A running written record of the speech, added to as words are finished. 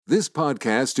This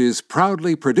podcast is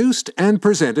proudly produced and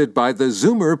presented by the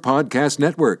Zoomer Podcast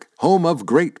Network, home of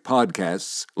great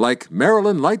podcasts like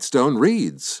Marilyn Lightstone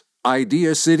Reads,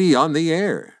 Idea City on the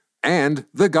Air, and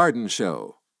The Garden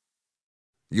Show.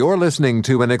 You're listening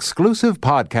to an exclusive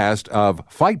podcast of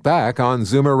Fight Back on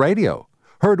Zoomer Radio,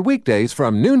 heard weekdays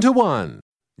from noon to 1.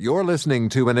 You're listening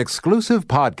to an exclusive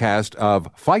podcast of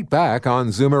Fight Back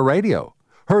on Zoomer Radio,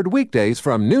 heard weekdays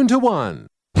from noon to 1.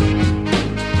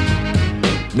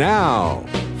 Now,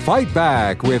 Fight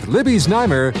Back with Libby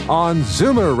Znaimer on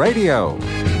Zoomer Radio.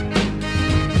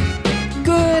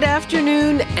 Good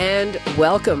afternoon and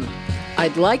welcome.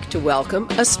 I'd like to welcome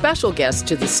a special guest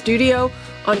to the studio.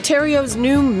 Ontario's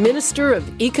new Minister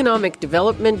of Economic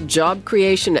Development, Job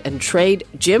Creation and Trade,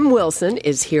 Jim Wilson,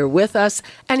 is here with us,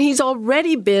 and he's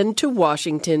already been to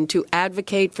Washington to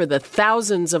advocate for the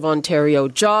thousands of Ontario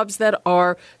jobs that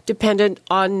are dependent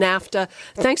on NAFTA.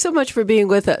 Thanks so much for being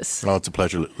with us. Oh, it's a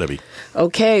pleasure, Libby.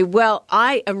 Okay, well,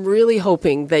 I am really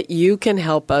hoping that you can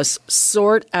help us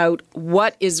sort out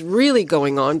what is really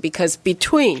going on, because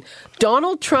between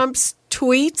Donald Trump's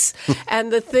tweets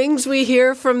and the things we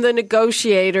hear from the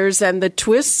negotiators and the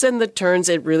twists and the turns,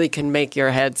 it really can make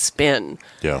your head spin.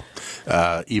 Yeah.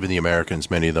 Even the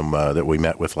Americans, many of them that we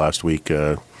met with last week,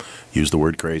 use the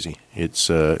word crazy. It's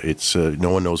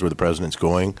no one knows where the president's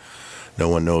going. No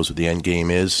one knows what the end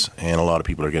game is, and a lot of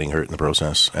people are getting hurt in the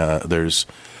process. There's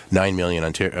 9 million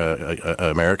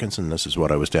Americans, and this is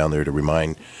what I was down there to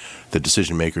remind the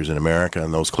decision makers in America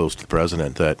and those close to the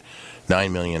president, that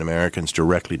 9 million Americans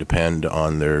directly depend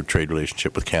on their trade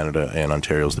relationship with Canada, and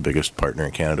Ontario is the biggest partner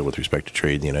in Canada with respect to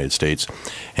trade in the United States,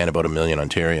 and about 1 million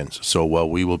Ontarians. So while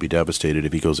we will be devastated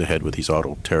if he goes ahead with these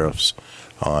auto tariffs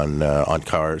on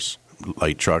cars,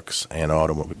 light trucks, and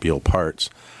automobile parts,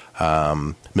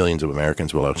 millions of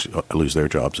Americans will lose their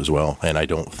jobs as well. And I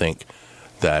don't think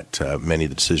that many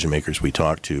of the decision makers we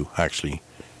talked to actually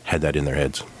had that in their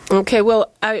heads. Okay,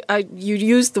 well, you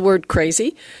used the word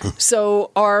crazy.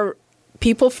 So are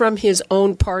people from his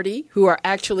own party who are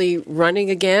actually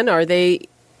running again, are they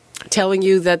telling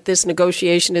you that this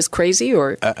negotiation is crazy,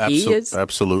 or he is?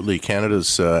 Absolutely.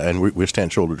 Canada's, and we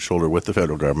stand shoulder to shoulder with the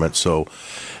federal government. So,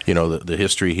 you know, the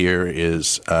history here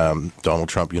is Donald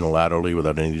Trump unilaterally,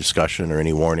 without any discussion or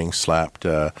any warning, slapped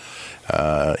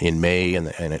in May, and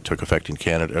it took effect in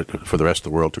Canada. For the rest of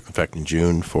the world, took effect in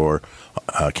June. For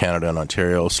Canada and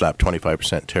Ontario, slapped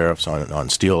 25% tariffs on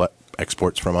steel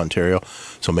exports from Ontario,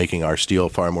 so making our steel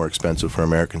far more expensive for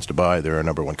Americans to buy. They're our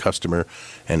number one customer,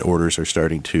 and orders are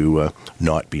starting to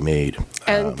not be made.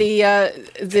 And the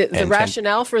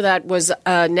rationale for that was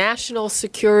a national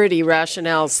security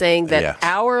rationale, saying that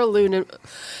our aluminum...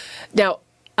 Now,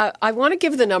 I want to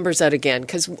give the numbers out again,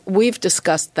 because we've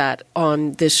discussed that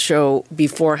on this show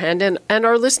beforehand, and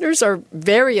our listeners are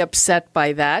very upset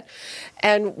by that.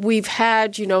 And we've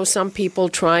had, some people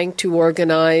trying to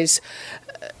organize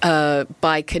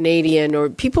by Canadian, or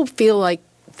people feel like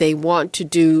they want to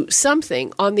do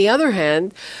something. On the other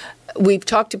hand, we've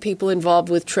talked to people involved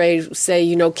with trade who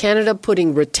say, Canada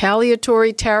putting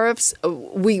retaliatory tariffs,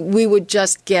 we would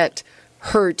just get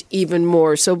hurt even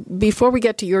more. So before we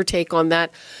get to your take on that,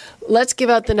 let's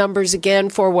give out the numbers again: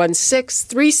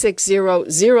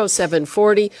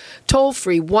 416-360-0740, toll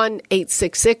free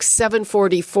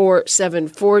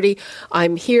 1-866-744-740.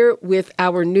 I'm here with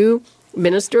our new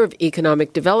Minister of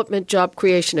Economic Development, Job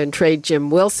Creation and Trade, Jim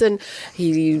Wilson.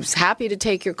 He's happy to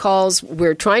take your calls.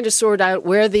 We're trying to sort out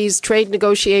where these trade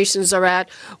negotiations are at,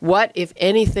 what, if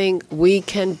anything, we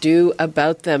can do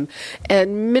about them.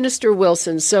 And Minister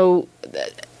Wilson, so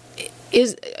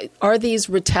are these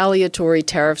retaliatory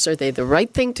tariffs, are they the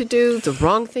right thing to do, the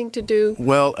wrong thing to do?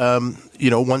 Well,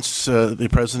 once the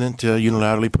president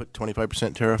unilaterally put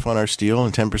 25% tariff on our steel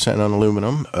and 10% on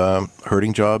aluminum,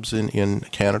 hurting jobs in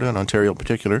Canada and Ontario in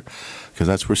particular, because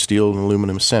that's where steel and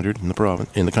aluminum is centered in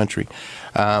the country.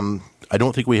 I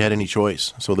don't think we had any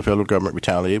choice. So the federal government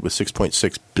retaliated with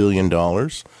 $6.6 billion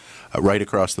right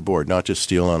across the board, not just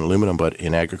steel and aluminum, but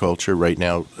in agriculture right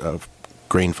now.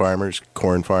 Grain farmers,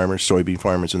 corn farmers, soybean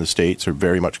farmers in the States are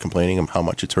very much complaining of how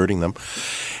much it's hurting them.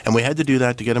 And we had to do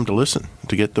that to get him to listen,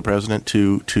 to get the president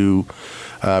to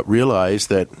realize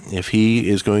that if he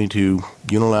is going to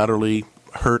unilaterally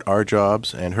hurt our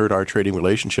jobs and hurt our trading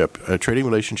relationship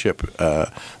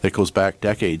that goes back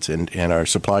decades, and our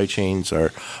supply chains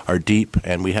are deep,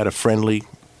 and we had a friendly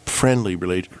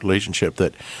relationship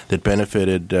that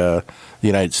benefited the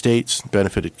United States,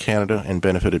 benefited Canada, and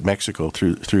benefited Mexico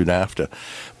through NAFTA.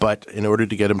 But in order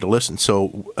to get him to listen,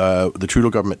 so the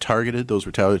Trudeau government targeted those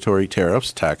retaliatory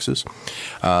tariffs, taxes,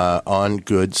 on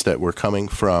goods that were coming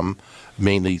from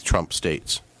mainly Trump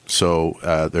states.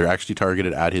 So they're actually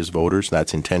targeted at his voters.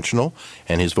 That's intentional.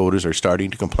 And his voters are starting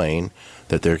to complain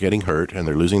that they're getting hurt and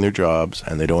they're losing their jobs,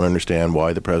 and they don't understand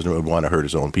why the president would want to hurt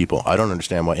his own people. I don't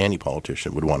understand why any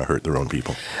politician would want to hurt their own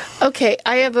people. Okay,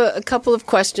 I have a couple of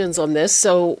questions on this.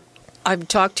 So I've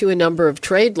talked to a number of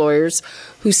trade lawyers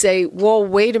who say, well,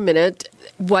 wait a minute,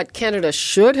 what Canada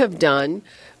should have done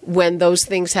when those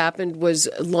things happened was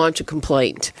launch a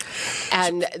complaint,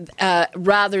 and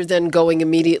rather than going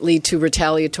immediately to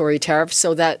retaliatory tariffs,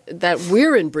 so that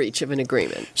we're in breach of an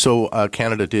agreement. So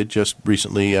Canada did just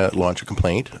recently launch a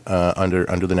complaint under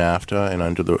the NAFTA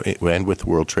and with the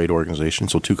World Trade Organization.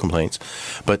 So 2 complaints,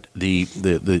 but the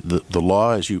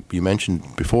law, as you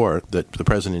mentioned before, that the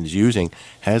president is using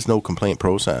has no complaint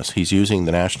process. He's using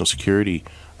the national security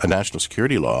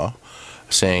law,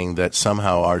 saying that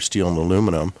somehow our steel and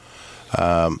aluminum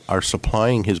are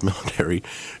supplying his military.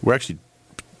 We're actually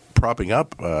propping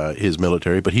up his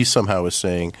military, but he somehow is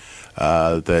saying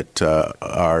that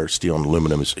our steel and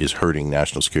aluminum is hurting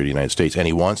national security of the United States, and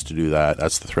he wants to do that.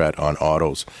 That's the threat on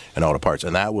autos and auto parts,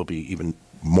 and that will be even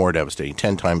more devastating,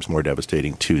 10 times more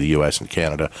devastating to the U.S. and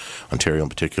Canada, Ontario in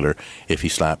particular, if he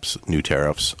slaps new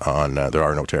tariffs on, there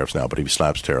are no tariffs now, but if he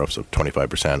slaps tariffs of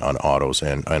 25% on autos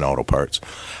and auto parts.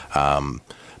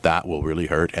 That will really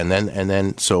hurt. And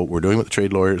then, so we're doing what the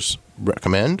trade lawyers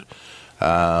recommend,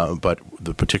 but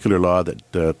the particular law that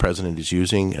the president is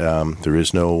using, there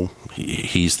is no,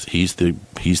 he's the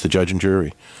judge and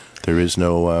jury. There is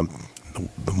no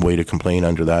way to complain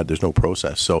under that. There's no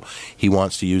process. So he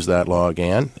wants to use that law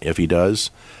again. If he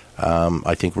does,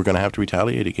 I think we're going to have to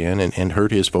retaliate again and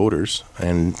hurt his voters.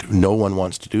 And no one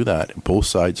wants to do that. Both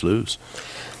sides lose.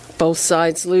 Both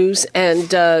sides lose.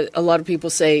 And a lot of people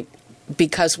say,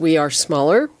 because we are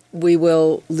smaller, we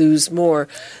will lose more.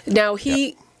 Now,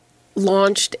 he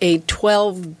launched a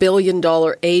 $12 billion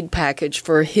aid package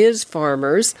for his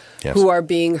farmers who are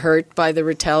being hurt by the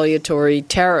retaliatory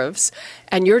tariffs.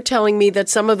 And you're telling me that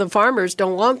some of the farmers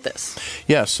don't want this.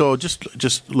 Yeah, so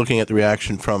just looking at the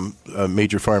reaction from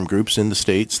major farm groups in the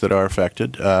states that are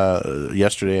affected,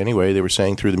 yesterday anyway, they were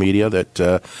saying through the media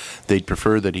that they'd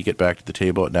prefer that he get back to the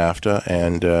table at NAFTA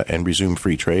and resume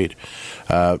free trade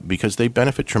because they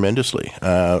benefit tremendously.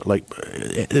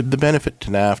 The benefit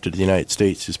to NAFTA to the United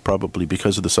States is probably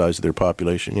because of the size of their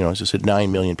population. You know, as I said,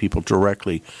 9 million people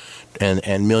directly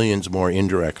and millions more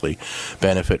indirectly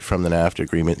benefit from the NAFTA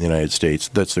agreement in the United States.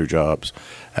 That's their jobs.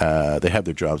 They have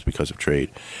their jobs because of trade.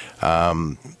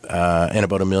 And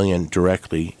about 1 million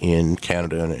directly in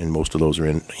Canada, and most of those are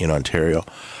in Ontario.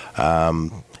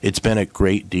 It's been a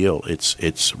great deal.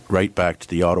 It's right back to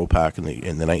the auto pack in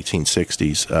the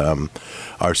 1960s.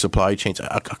 Our supply chains,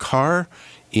 a car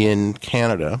in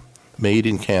Canada, made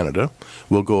in Canada,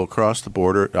 will go across the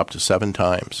border up to 7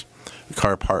 times.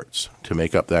 Car parts to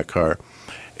make up that car.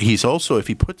 He's also, if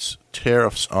he puts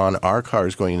tariffs on our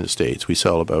cars going into the States, we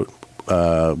sell about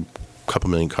a couple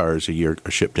million cars a year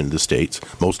are shipped into the States.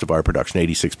 Most of our production,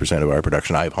 86% of our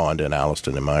production, I have Honda and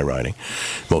Alliston in my riding.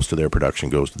 Most of their production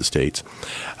goes to the States.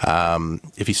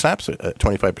 If he slaps a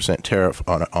 25% tariff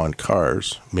on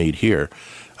cars made here,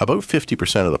 about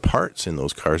 50% of the parts in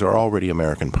those cars are already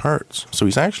American parts. So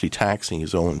he's actually taxing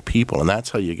his own people, and that's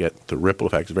how you get the ripple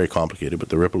effect. It's very complicated, but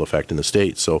the ripple effect in the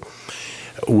States. So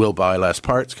we'll buy less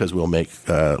parts because we'll make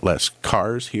less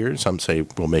cars here. Some say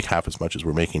we'll make half as much as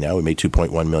we're making now. We made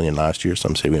 2.1 million last year.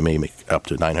 Some say we may make up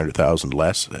to 900,000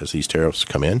 less as these tariffs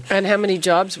come in. And how many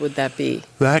jobs would that be?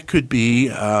 That could be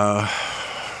a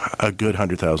good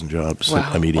 100,000 jobs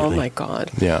immediately. Oh, my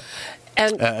God. Yeah.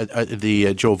 And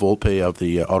the Joe Volpe of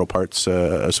the Auto Parts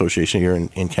Association here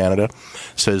in Canada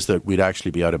says that we'd actually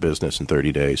be out of business in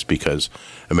 30 days because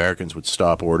Americans would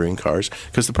stop ordering cars.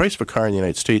 Because the price of a car in the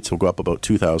United States will go up about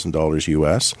 $2,000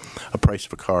 US. A price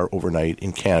of a car overnight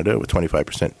in Canada with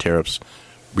 25% tariffs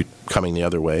coming the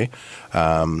other way,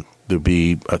 there'll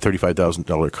be a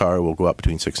 $35,000 car will go up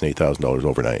between $6,000 and $8,000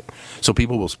 overnight. So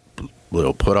people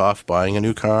will put off buying a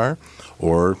new car,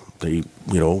 or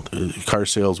car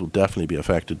sales will definitely be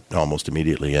affected almost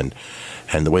immediately. And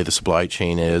the way the supply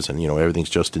chain is, and everything's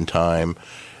just in time,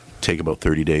 take about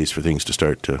 30 days for things to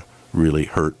start to really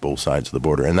hurt both sides of the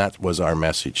border. And that was our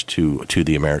message to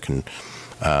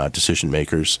the decision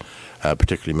makers,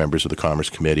 particularly members of the Commerce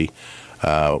Committee,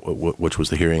 which was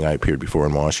the hearing I appeared before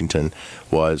in Washington,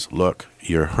 was, look,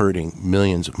 you're hurting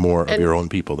millions more of your own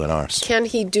people than us. Can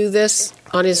he do this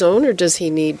on his own, or does he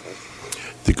need...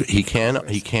 He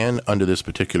can under this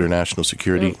particular national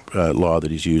security law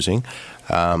that he's using,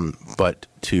 but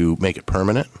to make it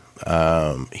permanent,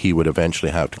 he would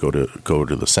eventually have to go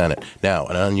to the Senate. Now,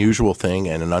 an unusual thing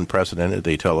and an unprecedented,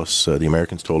 they tell us, the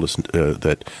Americans told us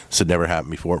that this had never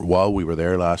happened before. While we were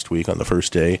there last week on the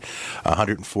first day,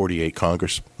 148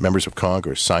 members of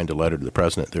Congress signed a letter to the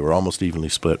president. They were almost evenly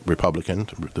split, Republican,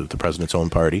 the president's own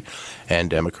party, and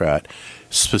Democrat,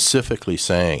 specifically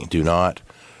saying, do not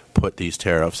put these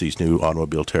tariffs, these new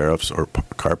automobile tariffs or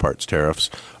car parts tariffs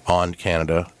on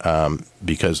Canada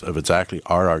because of exactly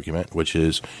our argument, which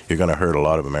is you're going to hurt a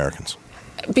lot of Americans.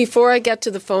 Before I get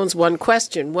to the phones, one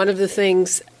question. One of the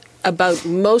things about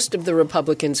most of the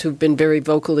Republicans who've been very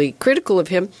vocally critical of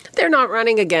him, they're not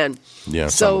running again. Yeah,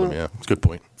 some of them, yeah. It's a good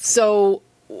point. So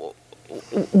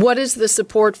what is the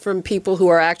support from people who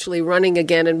are actually running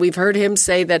again? And we've heard him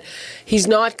say that he's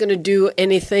not going to do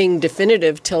anything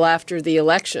definitive till after the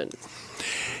election.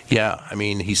 Yeah, I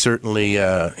mean, he certainly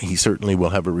will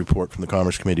have a report from the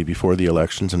Commerce Committee before the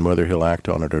elections, and whether he'll act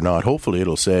on it or not. Hopefully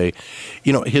it'll say,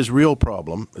 his real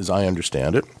problem, as I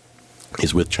understand it,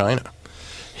 is with China.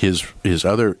 His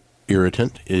other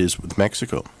irritant is with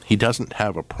Mexico. He doesn't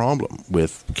have a problem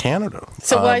with Canada.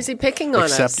 So why is he picking on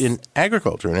us? Except in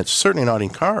agriculture, and it's certainly not in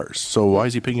cars. So why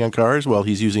is he picking on cars? Well,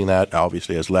 he's using that,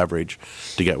 obviously, as leverage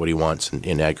to get what he wants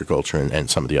in agriculture and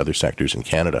some of the other sectors in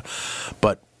Canada.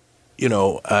 But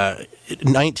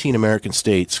 19 American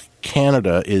states,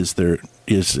 Canada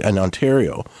and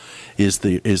Ontario is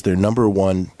their number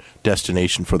one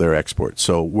destination for their exports.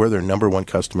 So we're their number one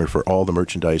customer for all the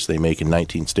merchandise they make in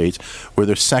 19 states. We're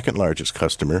their second largest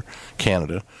customer,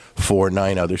 Canada, for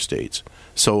 9 other states.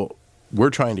 So we're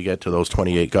trying to get to those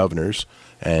 28 governors,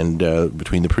 and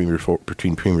between Premier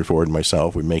Ford and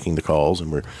myself, we're making the calls,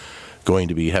 and we're going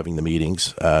to be having the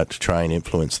meetings to try and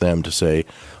influence them to say,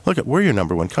 look, we're your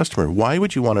number one customer. Why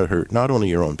would you want to hurt not only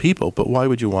your own people, but why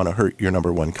would you want to hurt your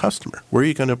number one customer? Where are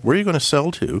you going to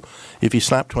sell to if you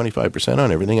slap 25%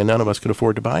 on everything and none of us could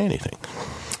afford to buy anything?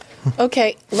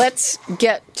 Okay, let's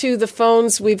get to the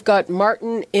phones. We've got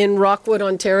Martin in Rockwood,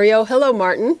 Ontario. Hello,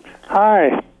 Martin.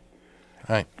 Hi.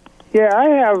 Hi. Yeah, I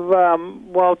have,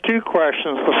 2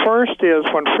 questions. The first is,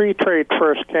 when free trade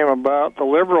first came about, the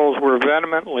Liberals were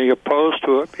vehemently opposed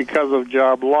to it because of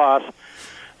job loss.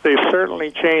 They've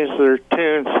certainly changed their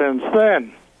tune since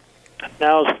then.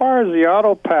 Now, as far as the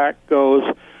auto pact goes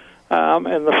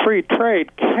and the free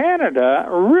trade, Canada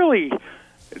really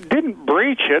didn't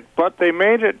breach it, but they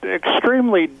made it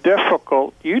extremely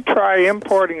difficult. You try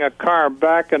importing a car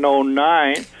back in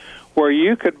 2009 where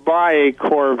you could buy a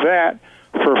Corvette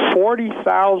for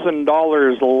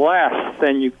 $40,000 less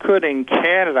than you could in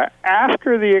Canada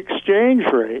after the exchange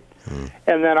rate.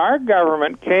 And then our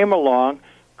government came along,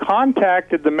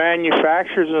 contacted the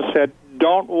manufacturers and said,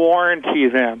 don't warranty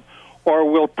them,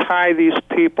 or we'll tie these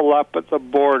people up at the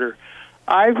border.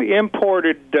 I've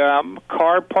imported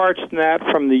car parts and that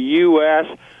from the U.S.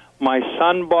 My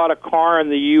son bought a car in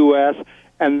the U.S.,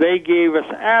 and they gave us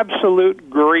absolute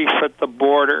grief at the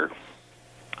border.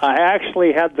 I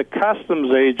actually had the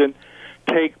customs agent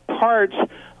take parts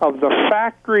of the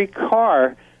factory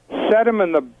car, set them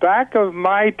in the back of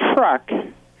my truck,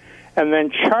 and then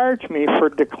charge me for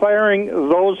declaring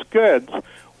those goods,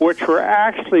 which were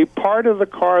actually part of the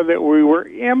car that we were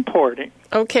importing.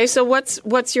 Okay, so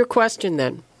what's your question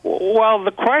then? Well, the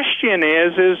question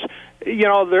is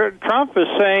Trump is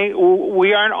saying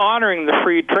we aren't honoring the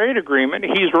free trade agreement.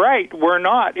 He's right, we're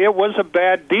not. It was a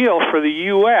bad deal for the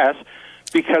U.S.,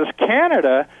 because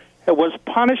Canada was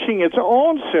punishing its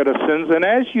own citizens, and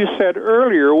as you said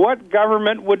earlier, what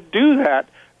government would do that?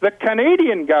 The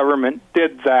Canadian government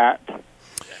did that.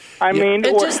 And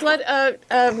just let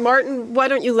Martin. Why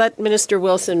don't you let Minister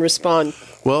Wilson respond?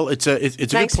 Well, it's a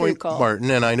good point, Martin.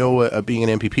 And I know, being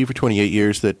an MPP for 28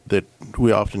 years, that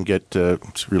we often get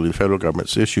it's really the federal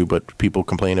government's issue, but people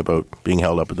complain about being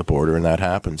held up at the border, and that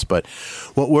happens. But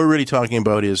what we're really talking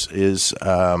about is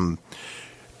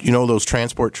those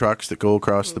transport trucks that go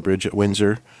across the bridge at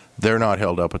Windsor, they're not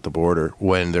held up at the border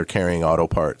when they're carrying auto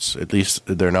parts. At least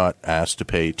they're not asked to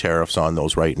pay tariffs on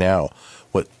those right now.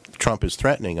 What Trump is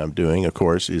threatening of doing, of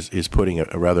course, is putting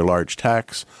a rather large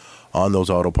tax on those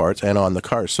auto parts and on the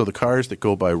cars. So the cars that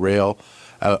go by rail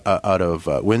out of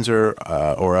Windsor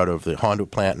or out of the Honda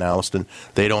plant in Alliston,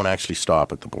 they don't actually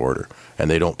stop at the border, and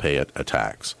they don't pay a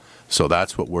tax. So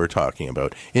that's what we're talking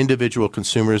about. Individual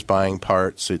consumers buying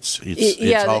parts, it's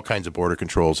all kinds of border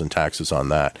controls and taxes on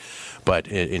that. But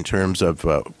in terms of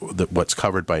what's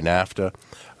covered by NAFTA,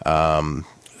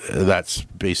 that's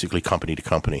basically company to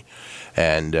company.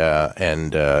 And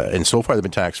so far they've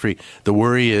been tax-free. The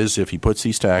worry is if he puts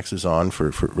these taxes on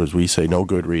for, as we say, no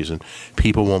good reason,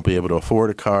 people won't be able to afford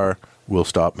a car, we'll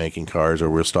stop making cars, or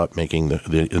we'll stop making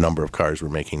the number of cars we're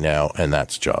making now, and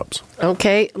that's jobs.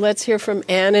 Okay, let's hear from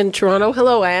Anne in Toronto.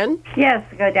 Hello, Anne. Yes,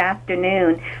 good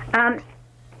afternoon.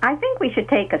 I think we should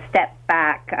take a step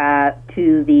back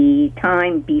to the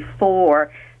time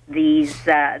before these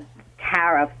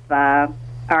tariff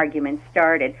arguments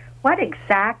started. What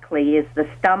exactly is the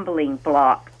stumbling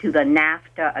block to the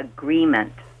NAFTA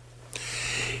agreement?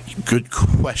 Good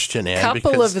question, Anne.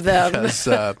 Couple of them. Because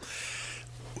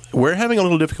we're having a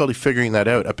little difficulty figuring that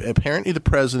out. Apparently, the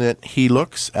president, he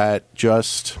looks at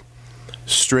just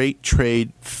straight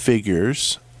trade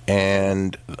figures.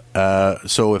 And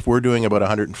so if we're doing about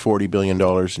 $140 billion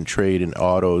in trade in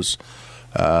autos,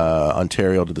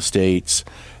 Ontario to the States,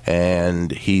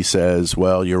 and he says,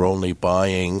 well, you're only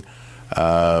buying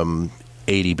 $80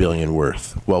 billion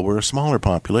worth. Well, we're a smaller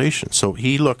population. So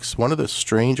he looks, one of the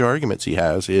strange arguments he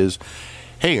has is,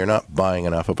 hey, you're not buying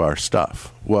enough of our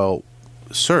stuff. Well,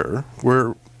 sir,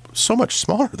 we're so much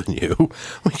smaller than you.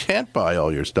 We can't buy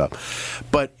all your stuff.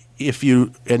 But if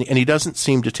you, and he doesn't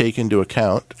seem to take into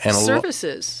account, and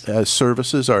services.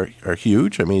 Services are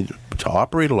huge. I mean, to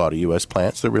operate a lot of U.S.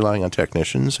 plants, they're relying on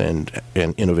technicians and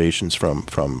innovations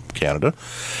from Canada.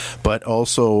 But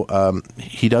also,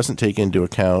 he doesn't take into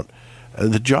account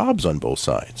the jobs on both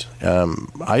sides.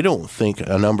 I don't think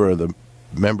a number of the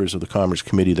members of the Commerce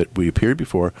Committee that we appeared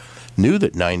before knew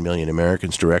that 9 million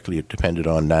Americans directly depended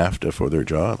on NAFTA for their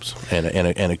jobs and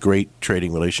a great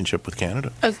trading relationship with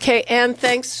Canada. Okay, Anne,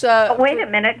 thanks. Wait a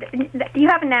minute. You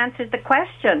haven't answered the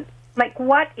question. Like,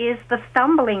 what is the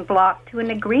stumbling block to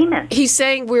an agreement? He's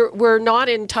saying we're not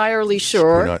entirely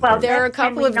sure. Well, there are a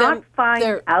couple of them. Not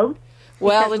find out.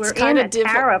 Well, it's kind of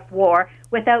different. Tariff war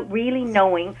without really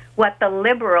knowing what the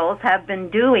Liberals have been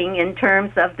doing in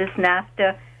terms of this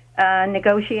NAFTA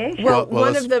negotiation. Well,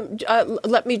 one of them,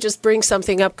 let me just bring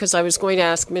something up because I was going to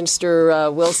ask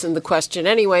Minister Wilson the question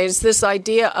anyway, is this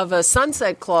idea of a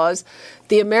sunset clause.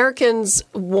 The Americans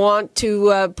want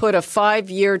to put a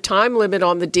 5-year time limit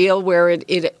on the deal where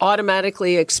it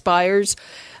automatically expires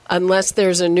unless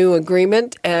there's a new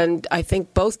agreement. And I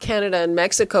think both Canada and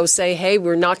Mexico say, hey,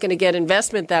 we're not going to get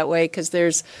investment that way because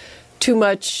there's too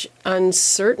much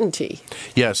uncertainty.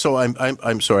 Yeah, so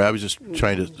I'm sorry. I was just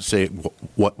trying to say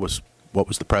what was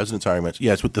the president's argument.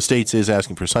 Yes, what the States is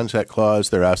asking for sunset clause.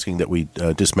 They're asking that we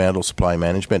dismantle supply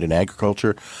management in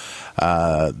agriculture.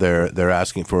 They're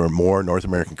asking for more North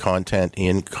American content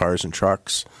in cars and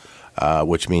trucks,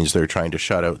 which means they're trying to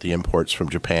shut out the imports from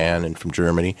Japan and from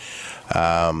Germany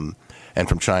and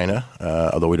from China,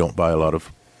 although we don't buy a lot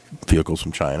of vehicles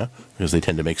from China because they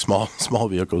tend to make small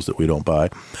vehicles that we don't buy.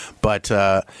 But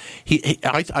I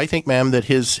think, ma'am, that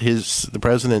the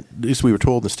president, at least we were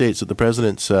told in the States, that the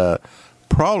president's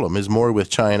problem is more with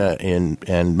China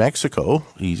and Mexico.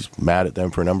 He's mad at them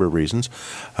for a number of reasons.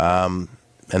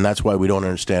 And that's why we don't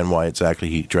understand why exactly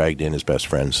he dragged in his best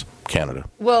friends, Canada.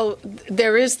 Well,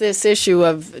 there is this issue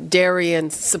of dairy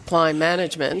and supply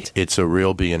management. It's a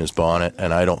real bee in his bonnet,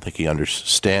 and I don't think he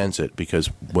understands it because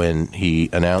when he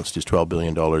announced his $12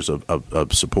 billion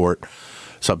of support,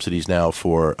 subsidies now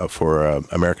for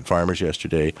American farmers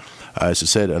yesterday, as I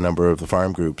said, a number of the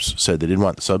farm groups said they didn't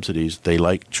want the subsidies. They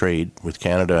like trade with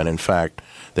Canada, and in fact,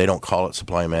 they don't call it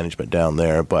supply management down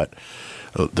there, but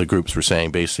the groups were saying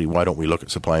basically, why don't we look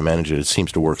at supply management? It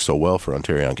seems to work so well for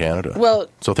Ontario and Canada. Well,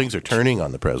 so things are turning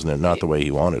on the president, not the way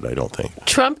he wanted, I don't think.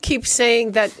 Trump keeps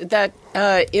saying that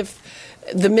if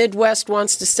the Midwest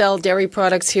wants to sell dairy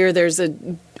products here, there's a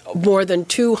more than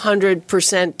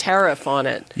 200% tariff on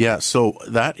it. Yeah, so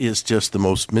that is just the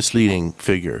most misleading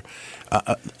figure.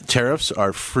 Tariffs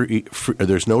are free.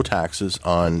 There's no taxes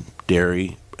on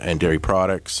dairy and dairy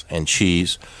products and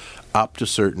cheese up to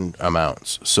certain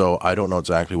amounts. So I don't know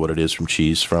exactly what it is from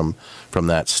cheese from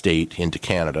that state into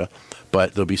Canada,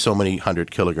 but there'll be so many 100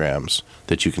 kilograms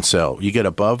that you can sell. You get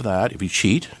above that if you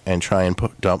cheat and try and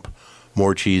dump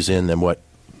more cheese in than what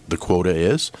the quota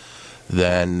is,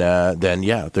 then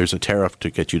yeah, there's a tariff to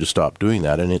get you to stop doing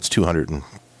that, and it's 200 and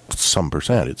some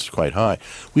percent. It's quite high.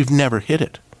 We've never hit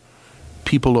it.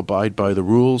 People abide by the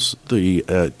rules.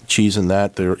 The cheese in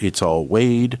that, it's all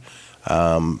weighed.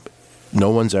 No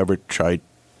one's ever tried,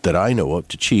 that I know of,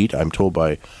 to cheat. I'm told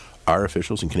by our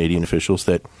officials and Canadian officials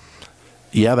that,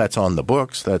 yeah, that's on the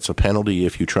books. That's a penalty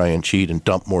if you try and cheat and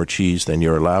dump more cheese than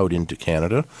you're allowed into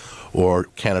Canada, or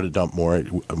Canada dump more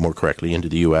correctly into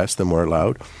the U.S. than we're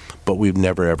allowed. But we've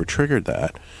never, ever triggered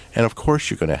that. And, of course,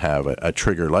 you're going to have a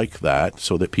trigger like that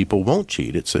so that people won't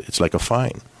cheat. It's like a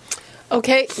fine.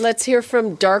 Okay, let's hear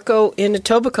from Darko in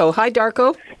Etobicoke. Hi,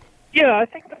 Darko. Yeah, I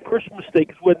think the first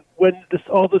mistake is when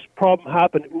all this problem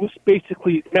happened, it was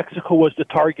basically Mexico was the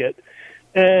target.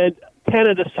 And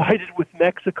Canada sided with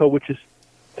Mexico, which is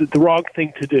the wrong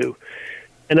thing to do.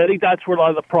 And I think that's where a lot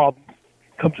of the problem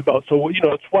comes about. So,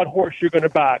 it's what horse you're going to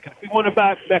back. And if we want to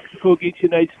back Mexico against the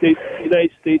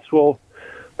United States will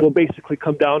basically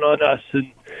come down on us.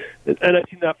 And I've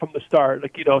seen that from the start.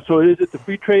 So is it the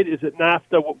free trade? Is it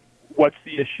NAFTA? What's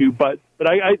the issue? But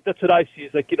I that's what I see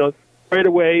is right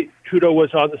away, Trudeau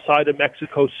was on the side of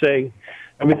Mexico saying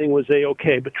everything was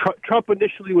A-okay. But Trump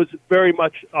initially was very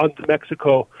much on the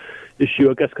Mexico issue,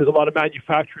 I guess, because a lot of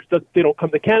manufacturers, they don't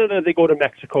come to Canada, they go to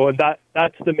Mexico, and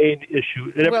that's the main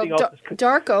issue. And everything else is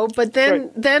Darko, but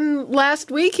then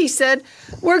last week he said,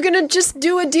 we're going to just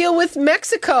do a deal with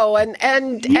Mexico, and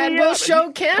we'll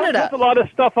show Canada. Trump does a lot of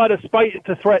stuff out of spite and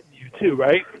to threaten you, too,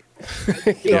 right?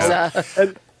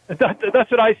 And that's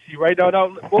what I see right now.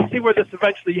 Now, we'll see where this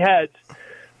eventually heads.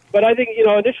 But I think,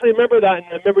 initially remember that, and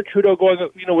I remember Trudeau going,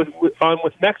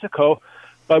 with Mexico,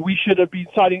 but we should have been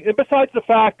siding. And besides the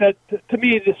fact that, to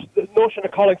me, the notion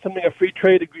of calling something a free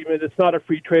trade agreement, it's not a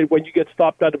free trade when you get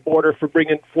stopped at the border for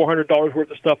bringing $400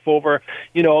 worth of stuff over.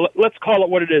 Let's call it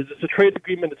what it is. It's a trade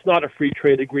agreement. It's not a free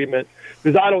trade agreement.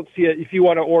 Because I don't see it. If you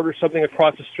want to order something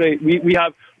across the strait, we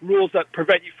have rules that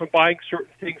prevent you from buying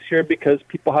certain things here because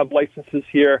people have licenses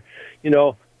here.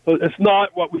 So it's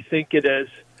not what we think it is.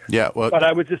 Yeah, but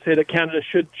I would just say that Canada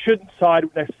shouldn't side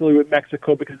necessarily with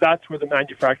Mexico because that's where the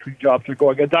manufacturing jobs are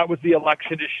going, and that was the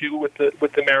election issue with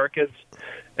the Americans.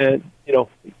 And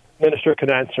Minister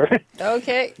can answer.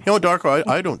 Okay. Darko,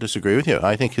 I don't disagree with you.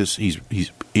 I think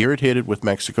he's irritated with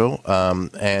Mexico,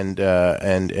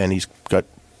 and he's got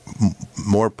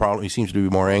more problem. He seems to be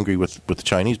more angry with the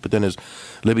Chinese. But then, as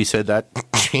Libby said, that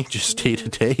changes day to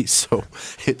day. So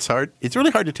it's hard. It's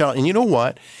really hard to tell. And you know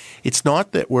what? It's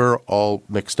not that we're all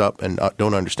mixed up and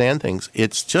don't understand things.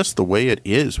 It's just the way it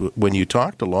is. When you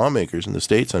talk to lawmakers in the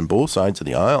States on both sides of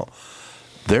the aisle,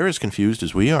 they're as confused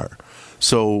as we are.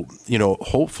 So,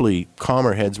 hopefully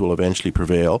calmer heads will eventually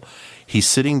prevail. He's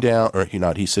sitting down, or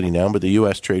not he's sitting down, but the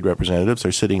U.S. trade representatives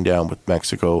are sitting down with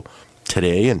Mexico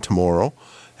today and tomorrow.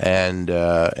 And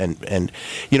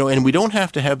we don't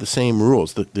have to have the same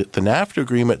rules. The NAFTA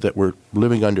agreement that we're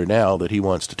living under now that he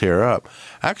wants to tear up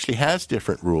actually has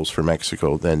different rules for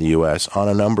Mexico than the U.S. on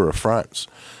a number of fronts.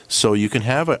 So you can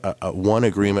have a one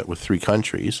agreement with three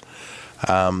countries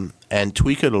and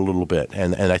tweak it a little bit.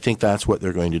 And I think that's what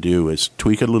they're going to do is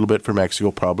tweak it a little bit for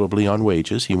Mexico, probably on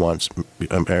wages. He wants,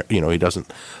 he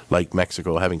doesn't like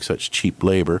Mexico having such cheap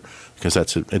labor because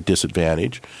that's a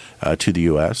disadvantage to the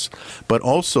U.S. But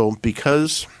also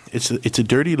because it's a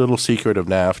dirty little secret of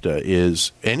NAFTA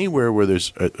is anywhere where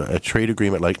there's a trade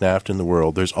agreement like NAFTA in the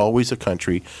world, there's always a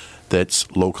country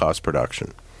that's low-cost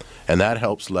production. And that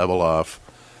helps level off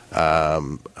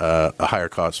a higher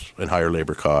cost and higher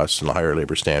labor costs and higher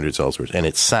labor standards elsewhere. And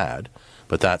it's sad,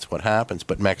 but that's what happens.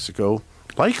 But Mexico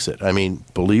likes it. I mean,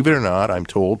 believe it or not, I'm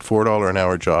told $4 an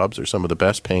hour jobs are some of the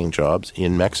best paying jobs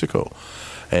in Mexico.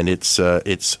 And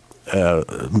there's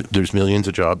millions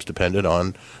of jobs dependent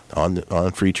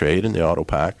on free trade and the auto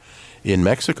pack in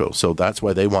Mexico. So that's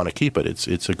why they want to keep it.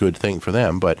 It's a good thing for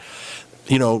them. But,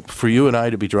 for you and I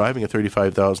to be driving a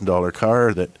 $35,000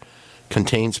 car that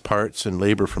contains parts and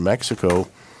labor from Mexico,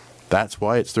 that's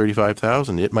why it's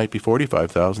 $35,000. It might be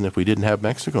 $45,000 if we didn't have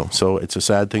Mexico. So it's a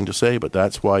sad thing to say, but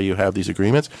that's why you have these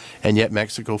agreements. And yet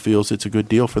Mexico feels it's a good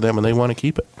deal for them and they want to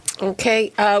keep it.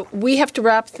 Okay. We have to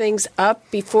wrap things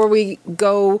up. Before we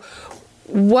go,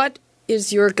 what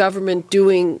is your government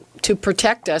doing to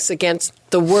protect us against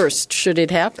the worst should it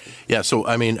happen? Yeah, so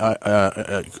I mean,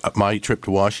 my trip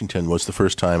to Washington was the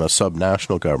first time a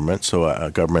sub-national government, so a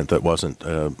government that wasn't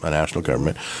a national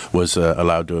government, was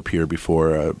allowed to appear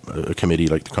before a committee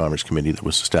like the Commerce Committee that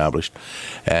was established,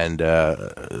 and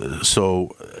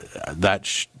so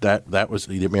that was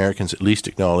the Americans at least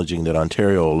acknowledging that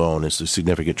Ontario alone is a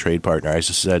significant trade partner. As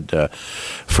I said,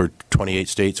 for 28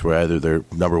 states, we're either their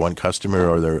number one customer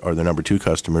or their number two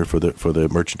customer for the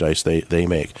merchandise they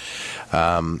make.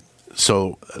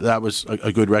 So that was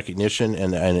a good recognition,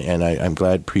 and I'm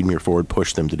glad Premier Ford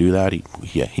pushed them to do that.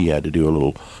 He had to do a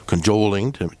little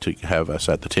cajoling to have us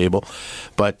at the table.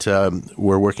 But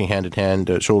we're working hand in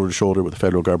hand, shoulder to shoulder with the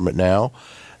federal government now,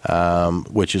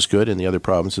 which is good, and the other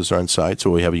provinces are on side.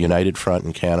 So we have a united front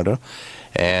in Canada,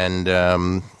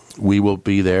 and we will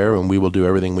be there, and we will do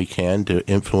everything we can to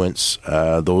influence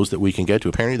those that we can get to.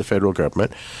 Apparently the federal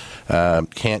government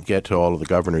can't get to all of the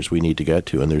governors we need to get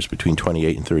to, and there's between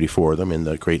 28 and 34 of them in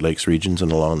the Great Lakes regions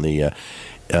and along the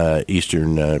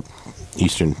eastern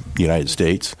United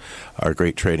States, are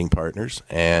great trading partners,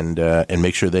 and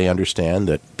make sure they understand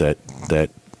that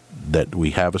that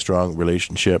we have a strong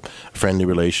relationship, friendly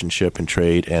relationship in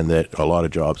trade, and that a lot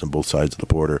of jobs on both sides of the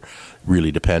border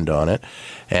really depend on it,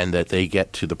 and that they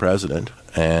get to the president,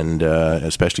 and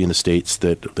especially in the states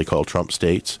that they call Trump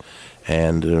states.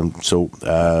 And so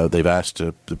they've asked,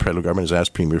 the federal government has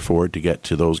asked Premier Ford to get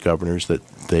to those governors that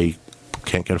they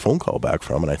can't get a phone call back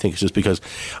from. And I think it's just because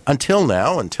until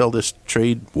this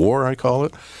trade war, I call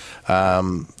it,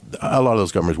 a lot of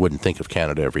those governors wouldn't think of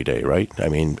Canada every day, right? I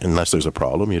mean, unless there's a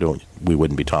problem, we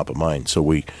wouldn't be top of mind.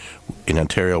 So in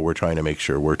Ontario, we're trying to make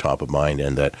sure we're top of mind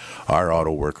and that our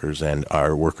auto workers and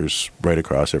our workers right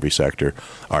across every sector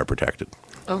are protected.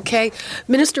 Okay.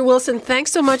 Minister Wilson,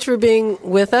 thanks so much for being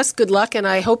with us. Good luck, and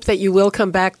I hope that you will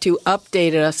come back to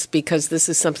update us because this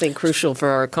is something crucial for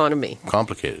our economy.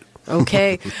 Complicated.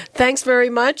 Okay. Thanks very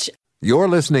much. You're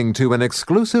listening to an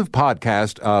exclusive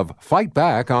podcast of Fight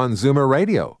Back on Zoomer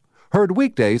Radio. Heard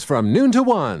weekdays from noon to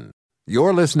 1.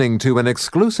 You're listening to an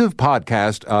exclusive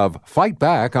podcast of Fight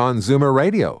Back on Zoomer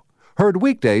Radio. Heard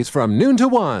weekdays from noon to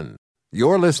 1.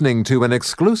 You're listening to an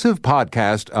exclusive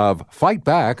podcast of Fight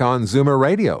Back on Zoomer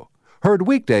Radio. Heard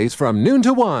weekdays from noon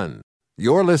to 1.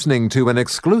 You're listening to an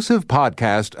exclusive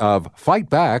podcast of Fight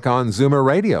Back on Zoomer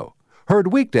Radio.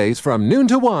 Heard weekdays from noon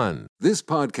to 1. This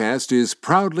podcast is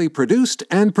proudly produced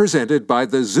and presented by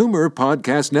the Zoomer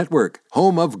Podcast Network,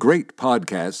 home of great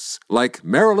podcasts like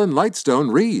Marilyn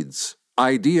Lightstone Reads,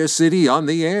 Idea City on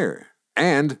the Air,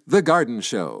 and The Garden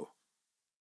Show.